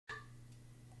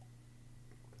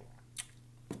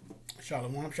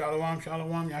Shalom, shalom,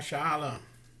 shalom, yashala.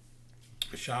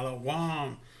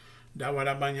 Shalom.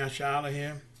 Dawadabban yashala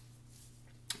here.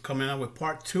 Coming out with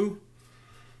part 2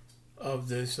 of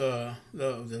this, the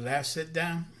last sit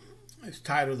down. It's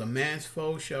titled, "A man's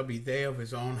foe shall be they of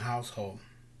his own household."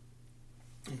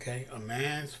 Okay, a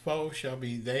man's foe shall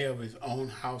be they of his own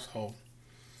household.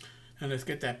 And let's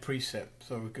get that precept.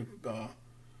 So we could,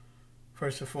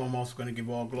 first and foremost, we're going to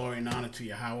give all glory and honor to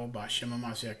Yahweh, B'Shem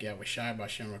HaMashiach Yahushai,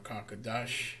 B'Shem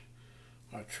Rakakadash,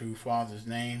 our true Father's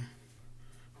name,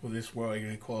 who this world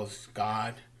even calls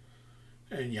God,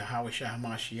 and Yahweh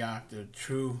HaMashiach, the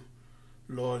true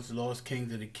Lord's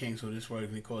Kings of the Kings, who this world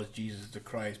even calls Jesus the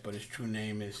Christ, but his true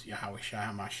name is Yahweh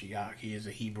HaMashiach. He is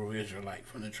a Hebrew Israelite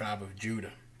from the tribe of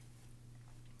Judah.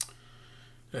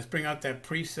 Let's bring out that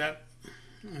precept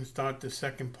and start the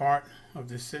second part of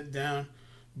this sit down.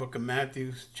 Book of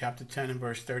Matthew, chapter 10 and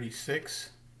verse 36.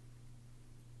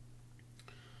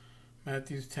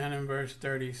 Matthew 10 and verse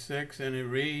 36, and it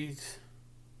reads,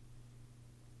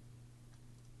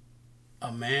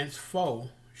 "A man's foe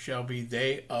shall be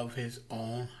they of his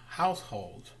own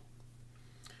household."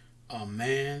 A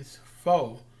man's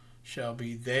foe shall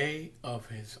be they of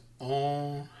his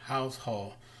own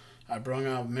household. I brought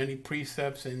out many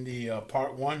precepts in the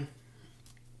part 1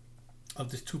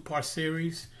 of this 2-part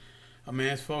series. A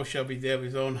man's foe shall be there of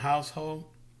his own household.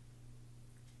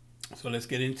 So let's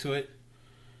get into it.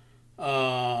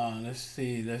 Let's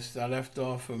see. I left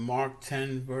off with Mark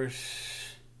 10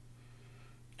 verse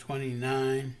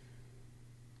 29.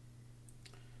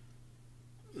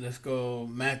 Let's go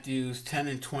Matthew 10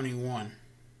 and 21.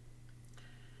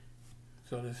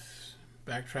 So let's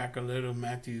backtrack a little.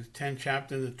 Matthew 10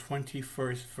 chapter, the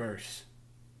 21st verse.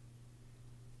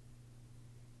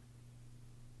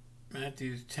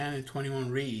 Matthew 10 and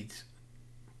 21 reads,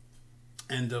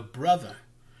 "And the brother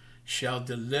shall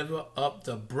deliver up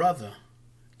the brother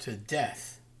to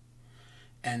death,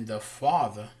 and the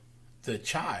father the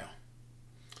child,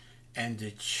 and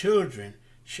the children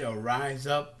shall rise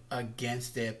up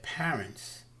against their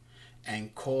parents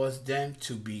and cause them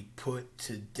to be put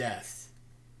to death."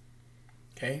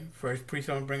 Okay, first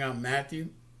precept I'm going to bring out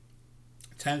Matthew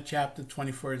 10 chapter,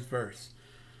 21st verse.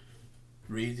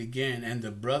 Read again, "And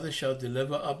the brother shall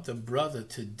deliver up the brother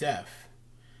to death,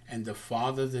 and the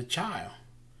father the child,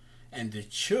 and the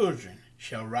children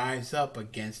shall rise up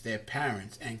against their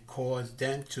parents and cause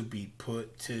them to be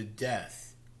put to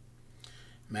death."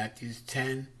 Matthew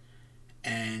 10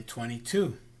 and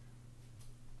 22.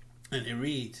 And it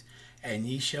reads, "And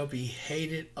ye shall be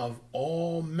hated of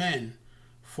all men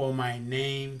for my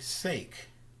name's sake.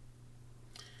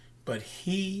 But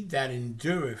he that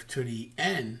endureth to the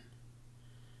end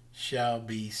shall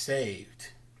be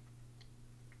saved."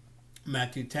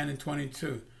 Matthew 10 and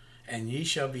 22. "And ye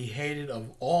shall be hated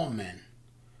of all men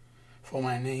for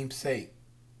my name's sake.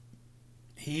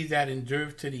 He that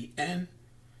endureth to the end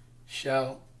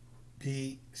shall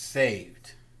be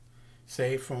saved."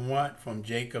 Saved from what? From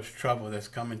Jacob's trouble that's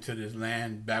coming to this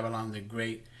land, Babylon the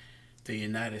Great, the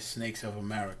United Snakes of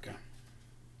America.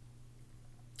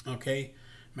 Okay,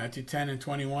 Matthew 10 and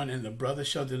 21, "And the brother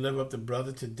shall deliver up the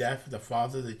brother to death, the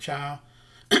father the child,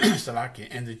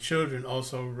 and the children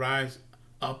also rise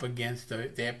up against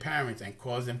their parents and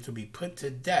cause them to be put to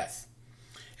death.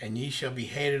 And ye shall be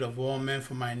hated of all men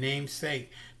for my name's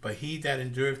sake, but he that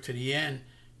endureth to the end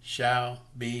shall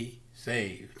be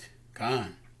saved." Come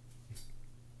on.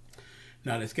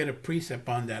 Now let's get a precept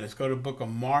on that. Let's go to the book of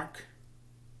Mark.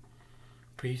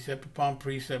 Precept upon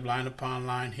precept, line upon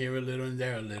line, here a little and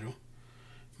there a little.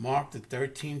 Mark, the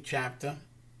 13th chapter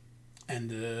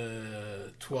and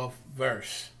the 12th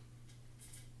verse.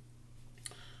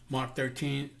 Mark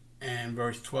 13 and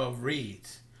verse 12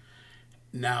 reads,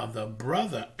 "Now the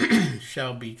brother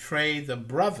shall betray the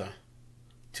brother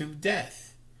to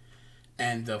death,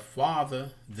 and the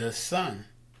father the son,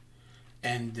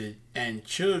 and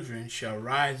children shall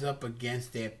rise up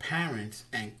against their parents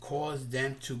and cause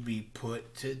them to be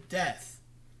put to death."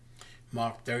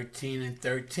 Mark 13 and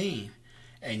 13,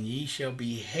 "And ye shall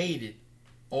be hated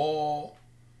all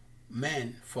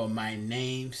men for my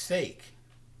name's sake,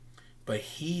 but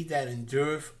he that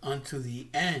endureth unto the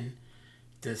end,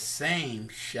 the same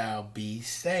shall be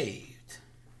saved."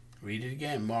 Read it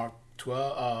again. Mark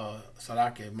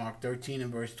 13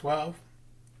 and verse 12.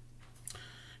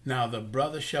 "Now the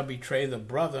brother shall betray the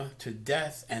brother to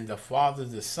death, and the father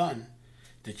the son.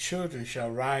 The children shall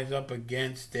rise up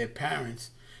against their parents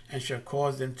and shall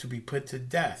cause them to be put to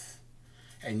death.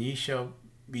 And ye shall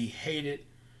be hated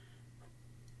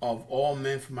of all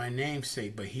men for my name's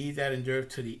sake, but he that endureth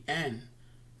to the end,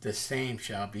 the same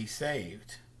shall be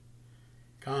saved."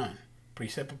 Come on.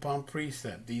 Precept upon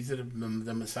precept. These are the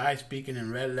Messiah speaking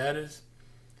in red letters.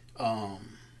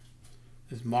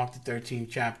 This is Mark the 13th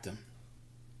chapter.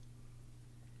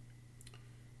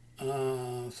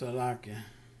 Salakia.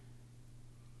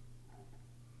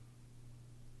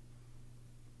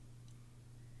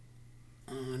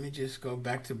 Let me just go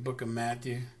back to the book of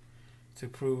Matthew to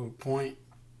prove a point.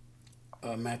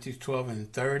 Matthew 12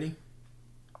 and 30.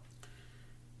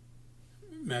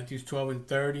 Matthew 12 and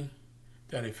 30.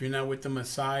 That if you're not with the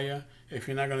Messiah, if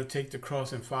you're not going to take the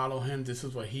cross and follow him, this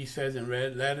is what he says in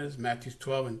red letters. Matthew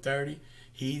 12 and 30.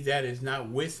 He that is not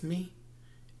with me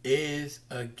is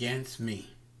against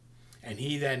me. And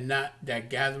he that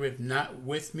gathereth not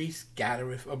with me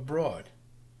scattereth abroad.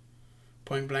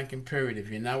 Point blank and period. If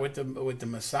you're not with the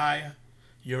Messiah,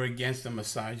 you're against the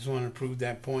Messiah. I just want to prove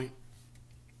that point.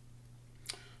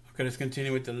 Okay, let's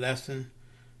continue with the lesson.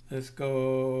 Let's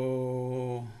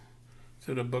go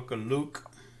to the book of Luke.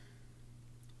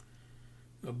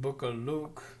 The book of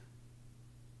Luke,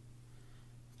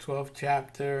 12th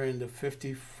chapter and the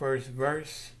 51st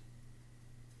verse.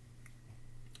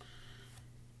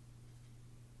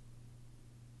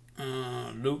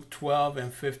 Luke 12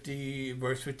 and 50,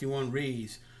 verse 51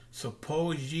 reads,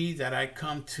 Suppose ye that I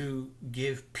come to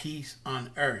give peace on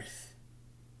earth?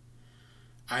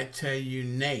 I tell you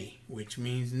nay, which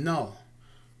means no,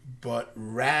 but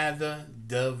rather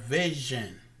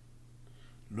division.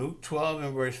 Luke 12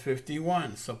 and verse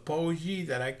 51, Suppose ye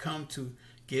that I come to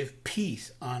give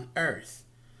peace on earth?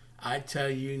 I tell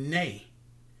you nay,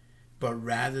 but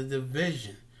rather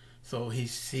division. So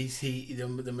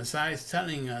the Messiah is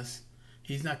telling us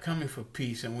he's not coming for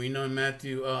peace. And we know in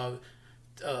Matthew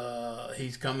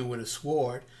he's coming with a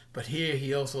sword. But here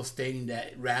he also stating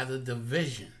that rather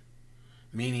division.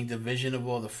 Meaning division of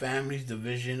all the families,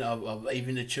 division of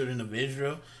even the children of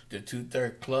Israel, the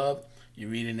 2/3 club. You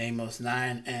read in Amos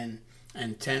 9 and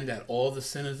 10 that all the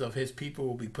sinners of his people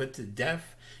will be put to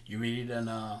death. You read it in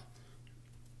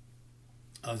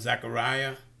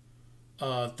Zechariah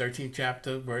 13th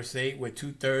chapter, verse 8, where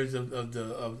 2/3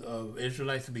 of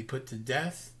Israelites will be put to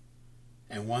death,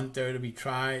 and 1/3 will be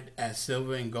tried as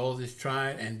silver and gold is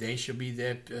tried, and they shall be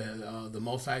their the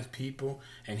Most High's people,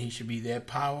 and he should be their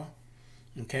power.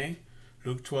 Okay,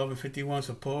 Luke 12 and 51.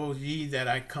 Suppose ye that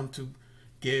I come to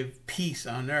give peace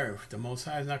on earth? The Most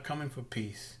High is not coming for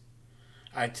peace.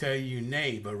 I tell you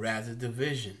nay, but rather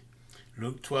division.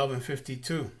 Luke 12 and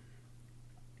 52.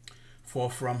 For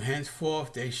from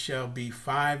henceforth they shall be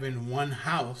 5 in one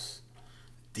house,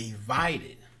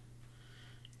 divided,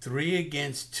 3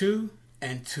 against 2,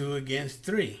 and 2 against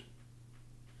 3.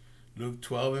 Luke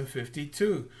 12 and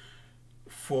 52.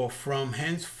 For from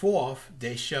henceforth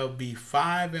they shall be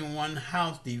 5 in one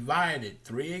house, divided,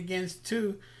 3 against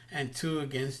 2, and 2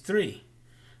 against 3.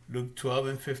 Luke 12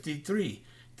 and 53.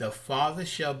 The father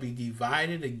shall be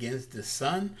divided against the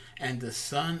son, and the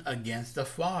son against the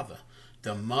father.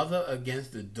 The mother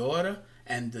against the daughter,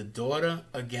 and the daughter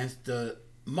against the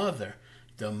mother.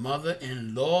 The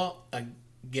mother-in-law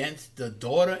against the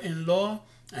daughter-in-law,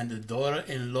 and the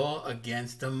daughter-in-law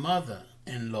against the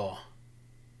mother-in-law.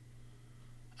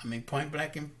 I mean, point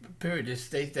blank and period. It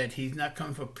states that he's not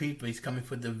coming for peace, but he's coming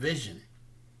for division.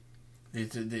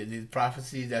 These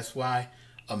prophecies, that's why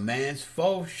a man's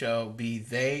foe shall be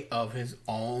they of his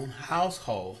own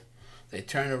household. They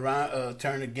turn around,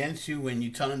 turn against you when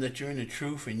you tell them that you're in the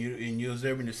truth and you're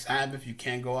observing the Sabbath. You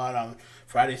can't go out on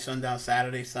Friday sundown,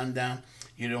 Saturday sundown.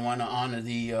 You don't want to honor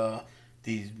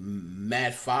these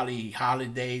mad folly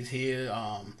holidays here,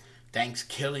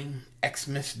 Thanksgiving,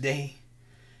 Xmas Day,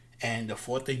 and the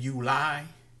 4th of July,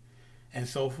 and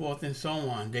so forth and so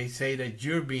on. They say that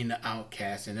you're being the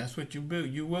outcast, and that's what you will.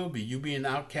 You will be. You be an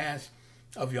outcast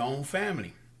of your own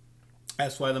family.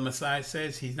 That's why the Messiah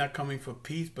says he's not coming for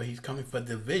peace, but he's coming for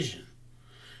division.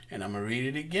 And I'm going to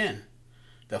read it again.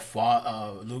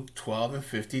 Luke 12 and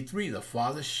 53. The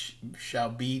father shall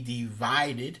be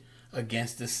divided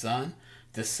against the son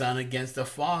against the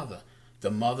father,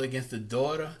 the mother against the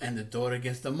daughter, and the daughter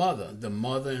against the mother, the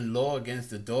mother-in-law against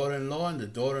the daughter-in-law, and the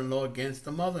daughter-in-law against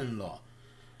the mother-in-law.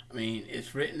 I mean,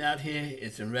 it's written out here.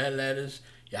 It's in red letters.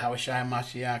 Yahweh Shai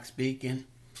Mashiach speaking.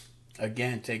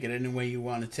 Again, take it any way you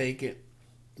want to take it.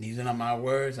 These are not my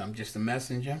words. I'm just a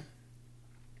messenger.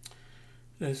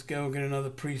 Let's go get another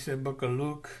precept, book of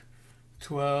Luke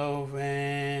 12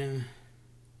 and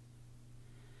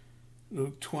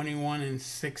Luke 21 and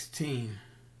 16.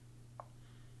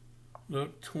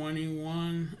 Luke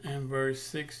 21 and verse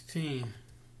 16.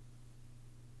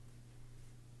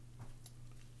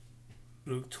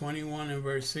 Luke 21 and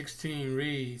verse 16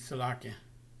 reads, Salakia.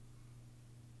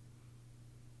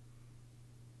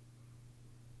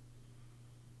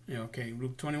 Okay,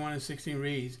 Luke 21:16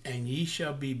 reads, and ye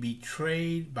shall be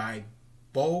betrayed by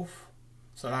both,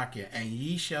 Salakia, and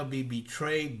ye shall be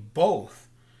betrayed both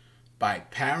by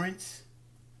parents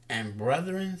and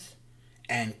brethren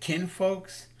and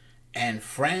kinfolks and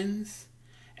friends,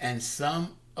 and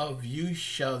some of you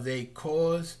shall they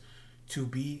cause to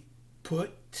be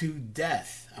put to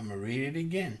death. I'm going to read it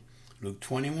again. Luke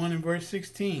 21 and verse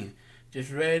 16.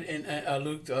 Just read in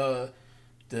Luke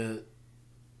the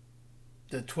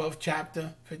 12th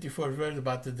chapter, 54th verse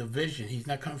about the division. He's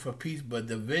not coming for peace, but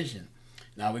division.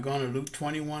 Now we're going to Luke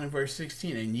 21 and verse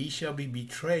 16. And ye shall be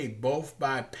betrayed both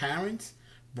by parents,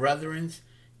 brethren,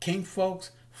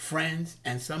 kinfolks, friends,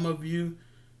 and some of you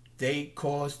they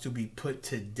cause to be put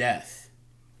to death.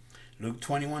 Luke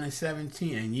 21 and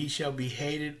 17. And ye shall be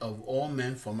hated of all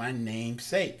men for my name's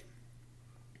sake.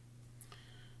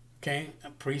 Okay,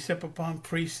 precept upon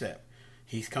precept.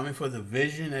 He's coming for the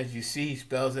vision. As you see, he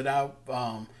spells it out.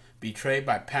 Betrayed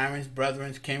by parents,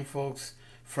 brethren, kinfolks,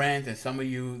 friends, and some of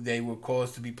you, they will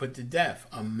cause to be put to death.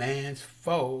 A man's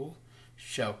foe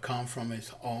shall come from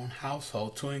his own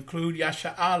household, to include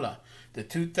Yasha'Allah, the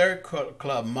 2/3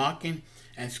 club, mocking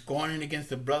and scorning against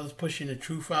the brothers, pushing the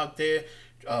truth out there,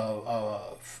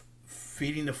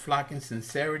 feeding the flock in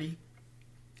sincerity,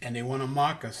 and they want to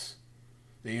mock us.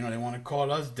 They want to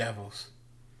call us devils,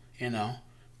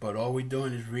 but all we're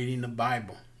doing is reading the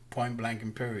Bible, point blank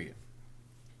and period.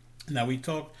 Now I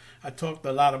talked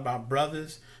a lot about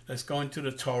brothers. Let's go into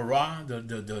the Torah,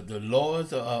 the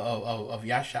laws of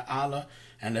Yasha'Allah,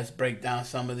 and let's break down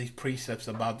some of these precepts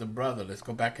about the brother. Let's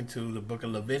go back into the book of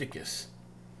Leviticus.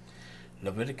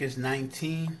 Leviticus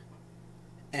 19,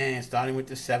 and starting with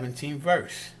the 17th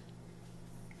verse.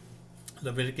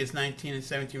 Leviticus 19 and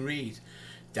 17 reads,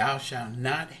 thou shalt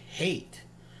not hate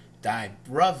thy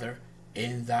brother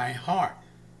in thy heart.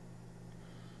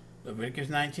 Leviticus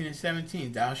 19 and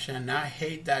 17. Thou shalt not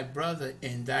hate thy brother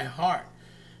in thy heart.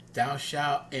 Thou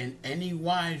shalt in any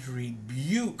wise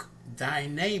rebuke thy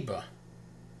neighbor,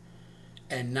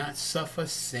 and not suffer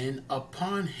sin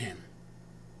upon him.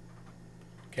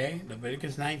 Okay,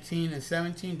 Leviticus 19 and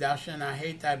 17. Thou shalt not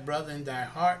hate thy brother in thy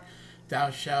heart. Thou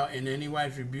shalt in any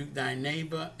wise rebuke thy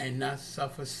neighbor, and not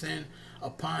suffer sin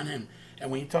upon him. And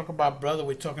when you talk about brother,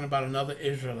 we're talking about another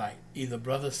Israelite, either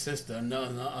brother, sister,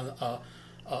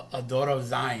 a daughter of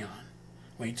Zion.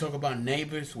 When you talk about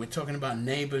neighbors, we're talking about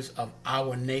neighbors of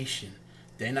our nation.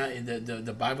 They're not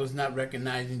the Bible's not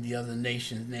recognizing the other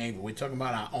nation's neighbor. We're talking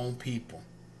about our own people.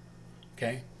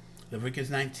 Okay? Leviticus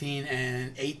 19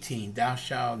 and 18. Thou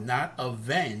shalt not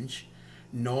avenge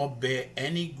nor bear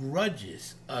any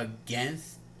grudges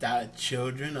against the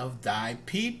children of thy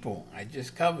people. I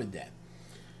just covered that.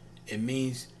 It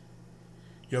means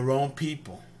your own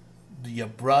people. Your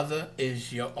brother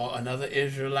is another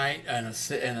Israelite, and a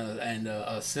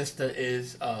sister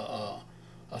is a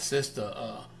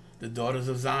sister, the daughters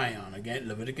of Zion. Again,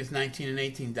 Leviticus 19 and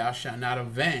 18. Thou shalt not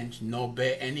avenge nor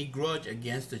bear any grudge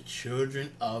against the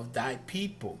children of thy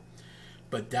people,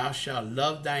 but thou shalt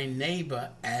love thy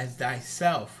neighbor as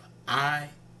thyself. I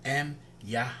am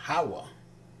Yahweh.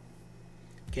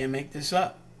 Can't make this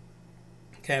up.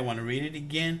 Okay, I want to read it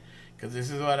again, because this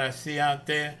is what I see out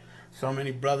there. So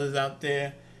many brothers out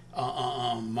there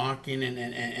mocking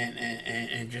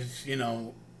and just,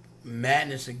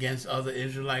 madness against other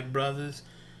Israelite brothers.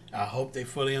 I hope they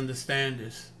fully understand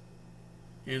this.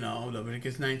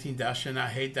 Leviticus 19, thou shalt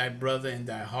not hate thy brother in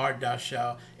thy heart. Thou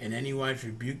shalt in any wise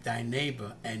rebuke thy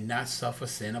neighbor, and not suffer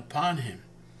sin upon him.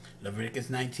 Leviticus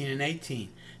 19 and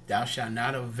 18, thou shalt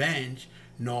not avenge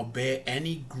nor bear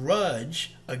any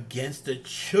grudge against the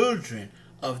children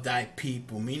of thy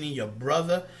people, meaning your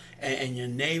brother, and your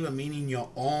neighbor, meaning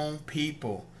your own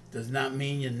people. Does not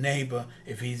mean your neighbor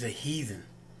if he's a heathen.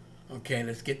 Okay,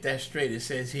 let's get that straight. It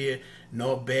says here,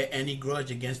 nor bear any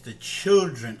grudge against the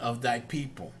children of thy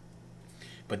people.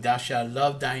 But thou shalt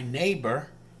love thy neighbor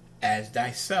as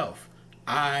thyself.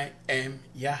 I am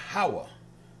Yahweh.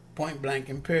 Point blank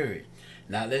and period.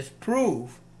 Now let's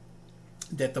prove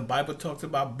that the Bible talks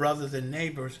about brothers and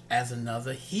neighbors as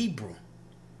another Hebrew,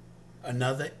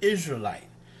 another Israelite.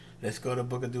 Let's go to the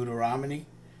book of Deuteronomy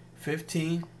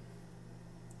 15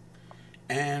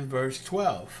 and verse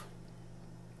 12.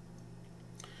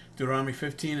 Deuteronomy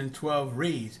 15 and 12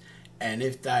 reads, and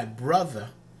if thy brother,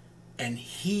 an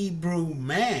Hebrew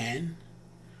man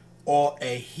or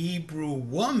a Hebrew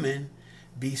woman,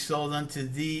 be sold unto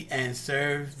thee and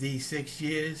serve thee 6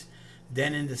 years,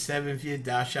 then in the 7th year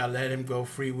thou shalt let him go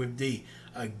free with thee.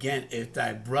 Again, if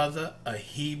thy brother, a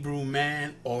Hebrew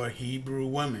man or a Hebrew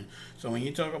woman. So when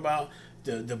you talk about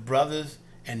the brothers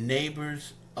and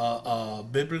neighbors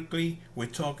biblically, we're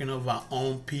talking of our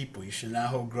own people. You should not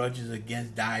hold grudges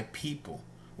against thy people.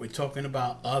 We're talking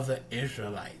about other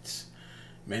Israelites.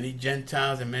 Many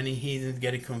Gentiles and many heathens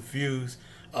get it confused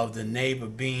of the neighbor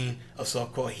being a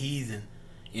so-called heathen,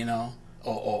 you know,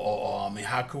 or I mean,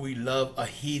 how could we love a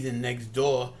heathen next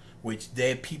door, which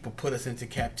their people put us into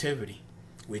captivity?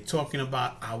 We're talking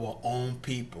about our own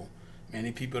people.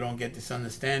 Many people don't get this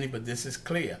understanding, but this is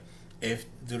clear. If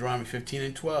Deuteronomy 15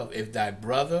 and 12, if thy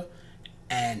brother,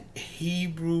 an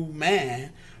Hebrew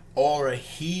man or a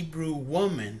Hebrew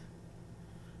woman,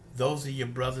 those are your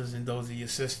brothers and those are your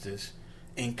sisters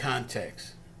in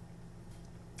context.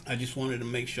 I just wanted to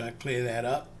make sure I clear that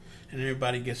up and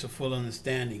everybody gets a full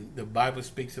understanding. The Bible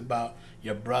speaks about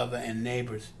your brother and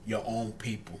neighbors, your own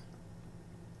people.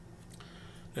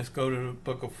 Let's go to the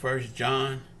book of 1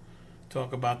 John,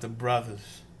 talk about the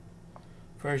brothers.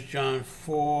 1 John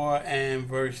 4 and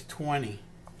verse 20.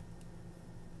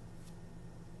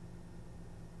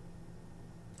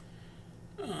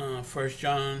 1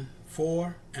 John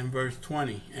 4 and verse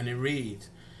 20, and it reads,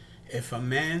 if a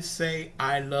man say,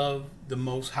 I love the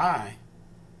Most High,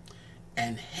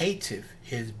 and hateth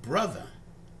his brother,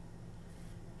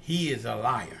 he is a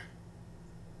liar.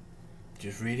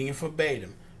 Just reading it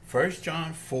verbatim. 1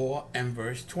 John 4 and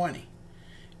verse 20.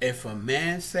 If a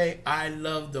man say, I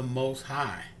love the Most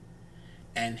High,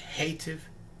 and hateth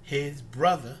his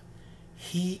brother,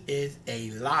 he is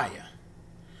a liar.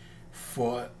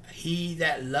 For he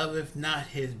that loveth not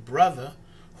his brother,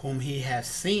 whom he hath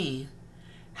seen,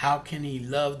 how can he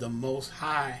love the Most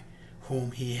High,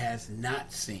 whom he has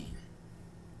not seen?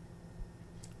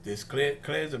 This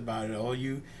clears about it. All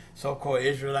you so-called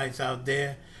Israelites out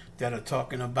there that are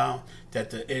talking about that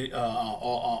the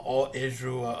all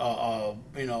Israel,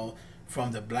 you know,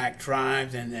 from the black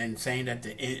tribes, and saying that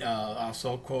the our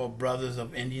so-called brothers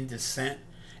of Indian descent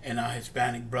and our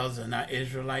Hispanic brothers are not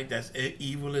Israelite. That's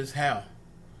evil as hell.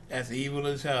 That's evil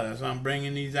as hell. That's why I'm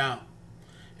bringing these out.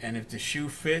 And if the shoe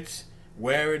fits,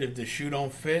 wear it. If the shoe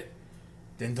don't fit,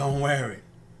 then don't wear it.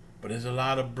 But there's a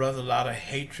lot of brother, a lot of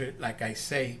hatred. Like I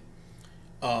say,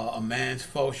 a man's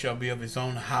foe shall be of his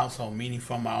own household, meaning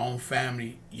from our own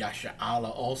family, Yasha Allah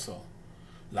also.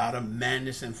 A lot of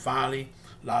madness and folly.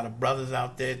 A lot of brothers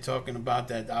out there talking about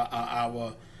that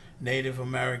our Native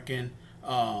American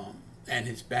and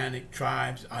Hispanic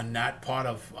tribes are not part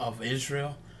of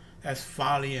Israel. That's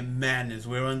folly and madness.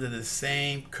 We're under the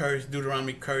same curse,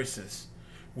 Deuteronomy curses.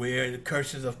 We're the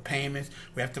curses of payments.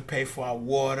 We have to pay for our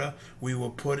water. We were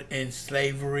put in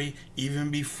slavery even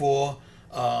before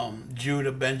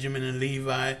Judah, Benjamin, and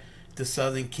Levi, the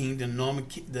southern kingdom,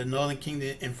 the northern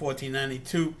kingdom in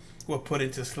 1492 were put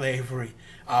into slavery.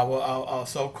 Our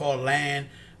so-called land,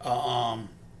 the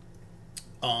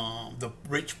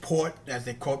rich port, as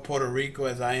they call Puerto Rico,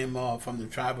 as I am from the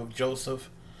tribe of Joseph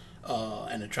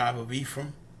and the tribe of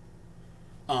Ephraim,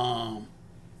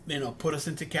 you know, put us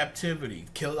into captivity,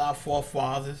 killed our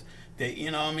forefathers. They, you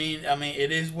know what I mean? I mean,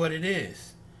 it is what it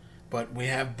is. But we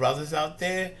have brothers out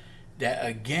there that,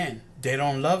 again, they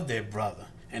don't love their brother.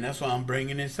 And that's why I'm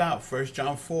bringing this out. 1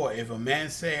 John 4, if a man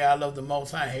say, I love the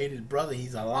Most High, hate his brother,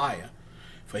 he's a liar.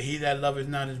 For he that loveth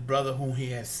not his brother whom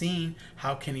he has seen,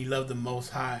 how can he love the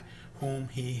Most High whom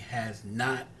he has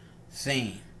not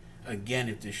seen? Again,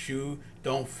 if the shoe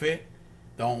don't fit,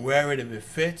 don't wear it. If it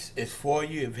fits, it's for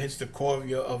you. If it hits the core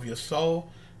of your soul,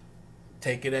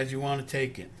 take it as you want to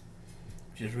take it.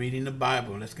 Just reading the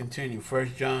Bible. Let's continue.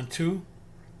 1 John 2.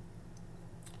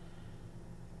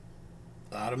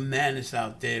 A lot of madness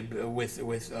out there with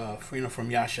you know,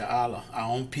 from Yasha Allah, our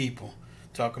own people,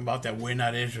 talking about that we're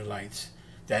not Israelites.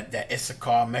 That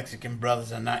Issachar Mexican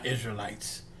brothers are not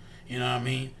Israelites. You know what I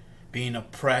mean? Being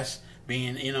oppressed,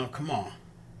 being, you know, come on.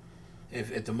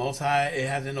 If the Most High, it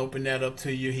hasn't opened that up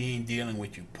to you, he ain't dealing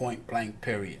with you. Point blank,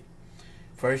 period.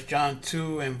 1 John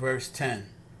 2 and verse 10.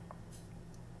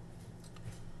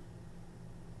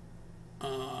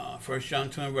 1 John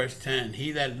 2 and verse 10.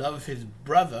 He that loveth his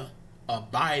brother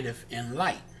abideth in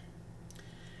light,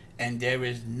 and there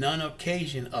is none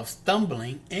occasion of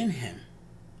stumbling in him.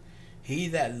 He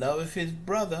that loveth his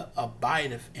brother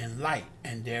abideth in light,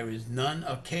 and there is none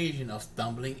occasion of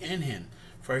stumbling in him.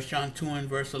 1 John 2 and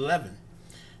verse 11.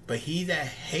 But he that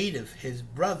hateth his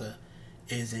brother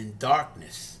is in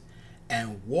darkness,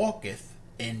 and walketh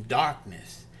in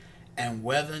darkness, and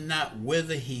whether not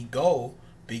whither he go,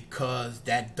 because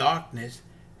that darkness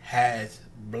has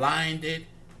blinded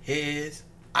his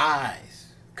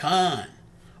eyes. Khan.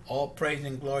 All praise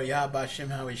and glory, Yahweh Shem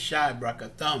Hawishai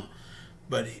Brakatham.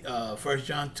 But 1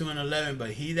 John 2 and 11,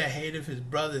 but he that hateth his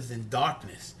brother is in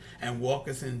darkness, and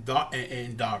walketh in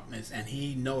darkness, and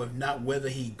he knoweth not whither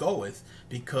he goeth,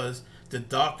 because the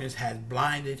darkness has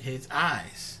blinded his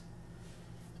eyes.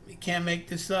 You can't make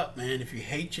this up, man. If you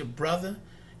hate your brother,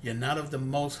 you're not of the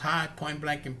Most High, point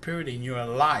blank and period, and you're a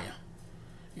liar.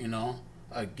 You know,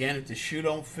 again, if the shoe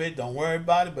don't fit, don't worry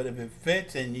about it. But if it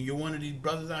fits, and you're one of these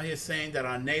brothers out here saying that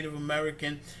our Native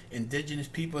American indigenous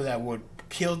people that were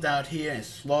killed out here and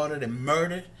slaughtered and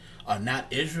murdered are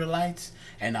not Israelites,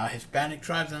 and our Hispanic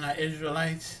tribes are not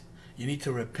Israelites, you need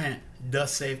to repent.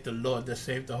 Thus saith the Lord, thus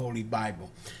saith the Holy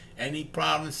Bible. Any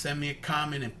problems, send me a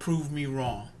comment and prove me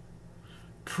wrong.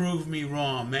 Prove me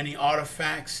wrong. Many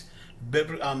artifacts,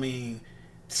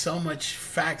 so much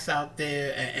facts out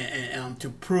there and to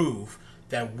prove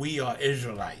that we are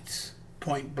Israelites.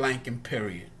 Point blank and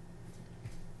period.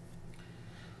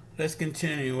 Let's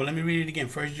continue. Well, let me read it again.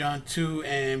 1 John 2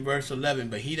 and verse 11.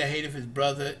 But he that hateth his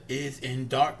brother is in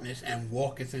darkness, and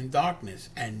walketh in darkness,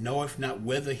 and knoweth not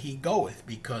whither he goeth,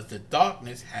 because the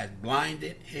darkness has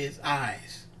blinded his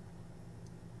eyes.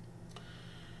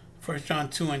 1 John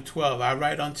 2 and 12. I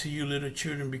write unto you, little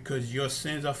children, because your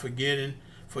sins are forgiven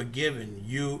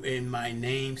you in my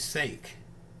name's sake.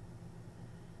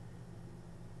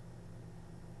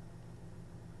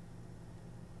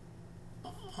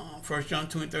 1 John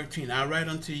 2 and 13. I write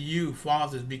unto you,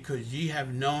 fathers, because ye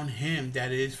have known him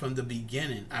that is from the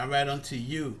beginning. I write unto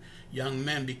you, young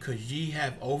men, because ye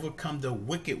have overcome the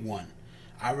wicked one.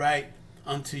 I write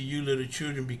unto you, little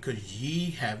children, because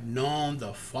ye have known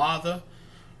the Father,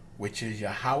 which is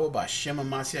Yahweh, B'Shem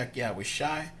HaMashiach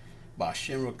Yahushai,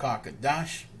 B'Shem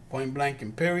Rakakadash, point blank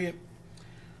and period.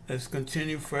 Let's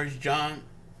continue. 1 John.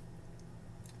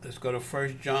 Let's go to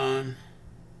 1 John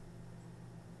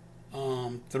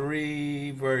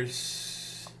 3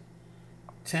 verse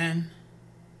 10.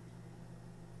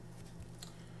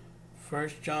 1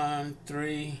 John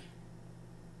 3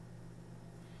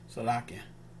 Salakia.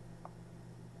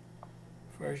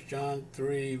 1 John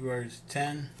 3 verse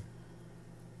 10.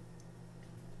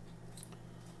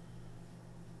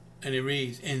 And it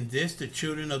reads, in this the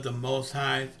children of the Most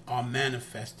High are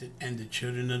manifested, and the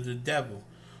children of the devil.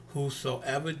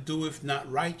 Whosoever doeth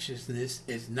not righteousness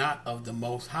is not of the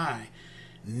Most High,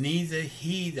 neither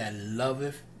he that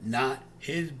loveth not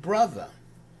his brother.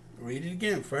 Read it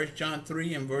again, 1 John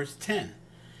 3 and verse 10.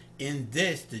 In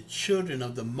this the children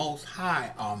of the Most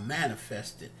High are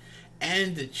manifested,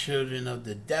 and the children of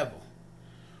the devil.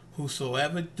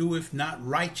 Whosoever doeth not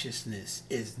righteousness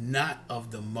is not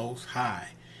of the Most High,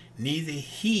 neither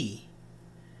he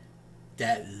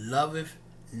that loveth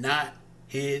not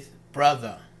his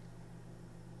brother.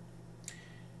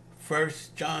 1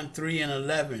 John 3 and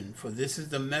 11. For this is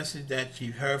the message that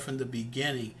you heard from the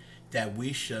beginning, that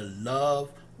we shall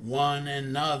love one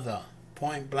another.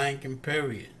 Point blank and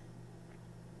period.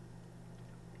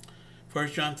 1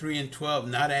 John 3 and 12.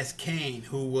 Not as Cain,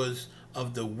 who was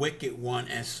of the wicked one,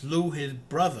 and slew his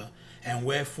brother, and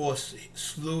wherefore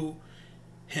slew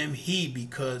him he,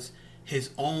 because his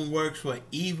own works were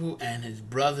evil and his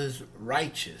brother's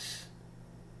righteous.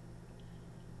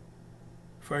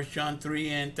 1 John 3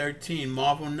 and 13.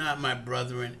 Marvel not, my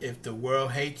brethren, if the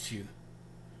world hates you.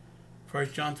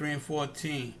 1 John 3 and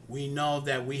 14. We know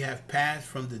that we have passed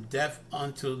from the death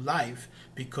unto life,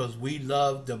 because we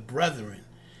love the brethren.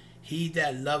 He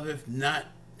that loveth not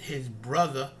his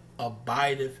brother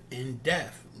abideth in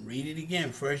death. Read it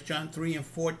again. 1 John 3 and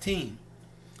 14.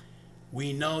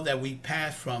 We know that we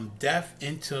pass from death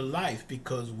into life,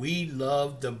 because we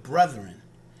love the brethren.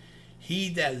 He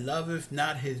that loveth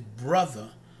not his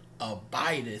brother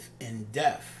abideth in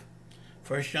death.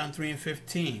 1 John 3 and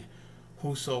 15.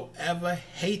 Whosoever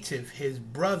hateth his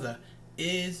brother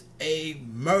is a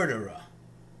murderer.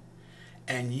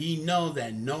 And ye know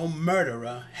that no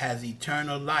murderer has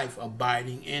eternal life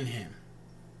abiding in him.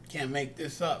 Can't make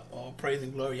this up. All praise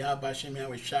and glory, Yahweh B'Shem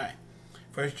Yahushai.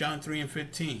 1 John 3 and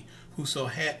 15.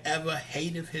 Whosoever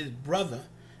hateth his brother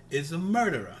is a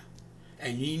murderer.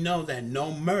 And ye know that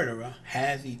no murderer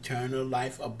has eternal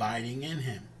life abiding in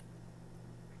him.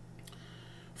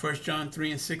 1 John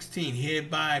 3 and 16.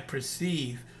 Hereby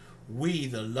perceive we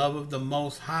the love of the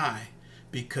Most High,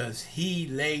 because he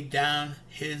laid down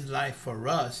his life for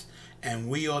us, and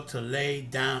we ought to lay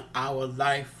down our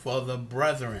life for the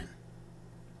brethren.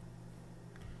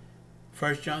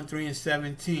 1 John 3 and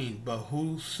 17. But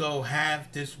whoso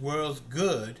hath this world's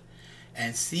good,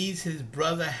 and sees his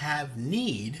brother have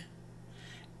need,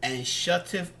 and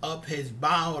shutteth up his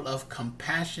bowel of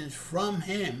compassion from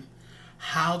him,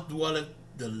 how dwelleth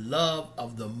the love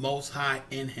of the Most High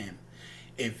in him?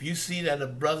 If you see that a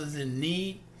brother's in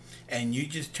need, and you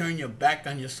just turn your back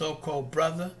on your so-called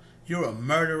brother, You're a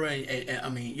murderer. I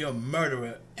mean, you're a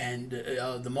murderer, and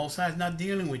the Most High is not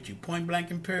dealing with you. Point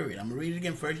blank and period. I'm gonna read it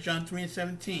again. 1 John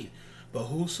 3:17. But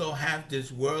whoso hath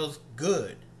this world's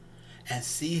good, and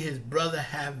see his brother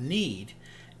have need,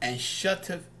 and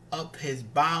shutteth up his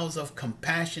bowels of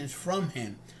compassion from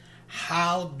him,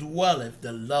 how dwelleth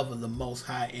the love of the Most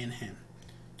High in him?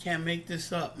 Can't make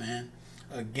this up, man.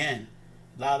 Again,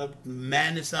 a lot of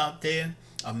madness out there.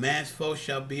 A man's foe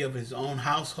shall be of his own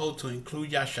household, to include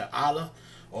Yasha'Allah.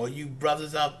 Or you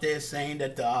brothers out there saying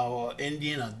that our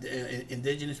Indian or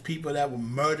indigenous people that were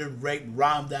murdered, raped,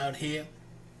 robbed out here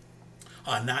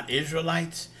are not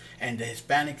Israelites, and the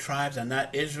Hispanic tribes are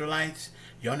not Israelites.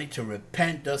 Y'all need to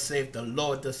repent. Thus saith the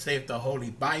Lord, thus saith the Holy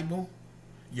Bible.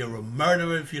 You're a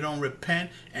murderer if you don't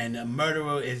repent, and a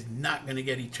murderer is not going to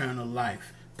get eternal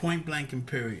life. Point blank and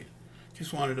period.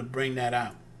 Just wanted to bring that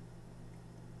out.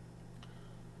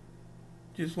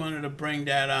 Just wanted to bring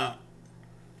that out.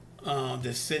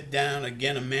 To sit down.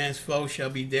 Again, a man's foe shall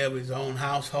be there with his own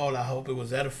household. I hope it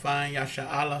was edifying,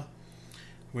 Yasha'Allah.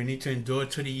 We need to endure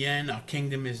to the end. Our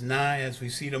kingdom is nigh, as we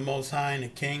see the Most High, and the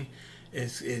King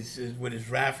is with his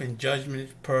wrath and judgment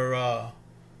per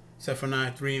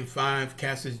Zephaniah 3 and 5,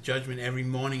 casts his judgment every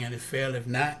morning, and it faileth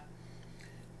not.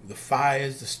 The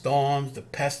fires, the storms, the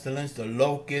pestilence, the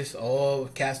locusts, all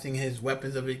casting his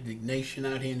weapons of indignation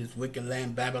out here in this wicked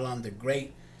land, Babylon the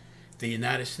Great, the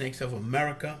United States of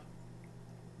America.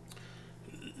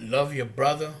 Love your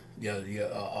brother, your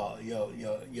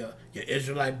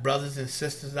Israelite brothers and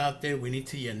sisters out there. We need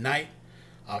to unite.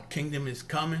 Our kingdom is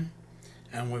coming.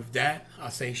 And with that, I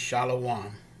say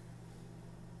shalom.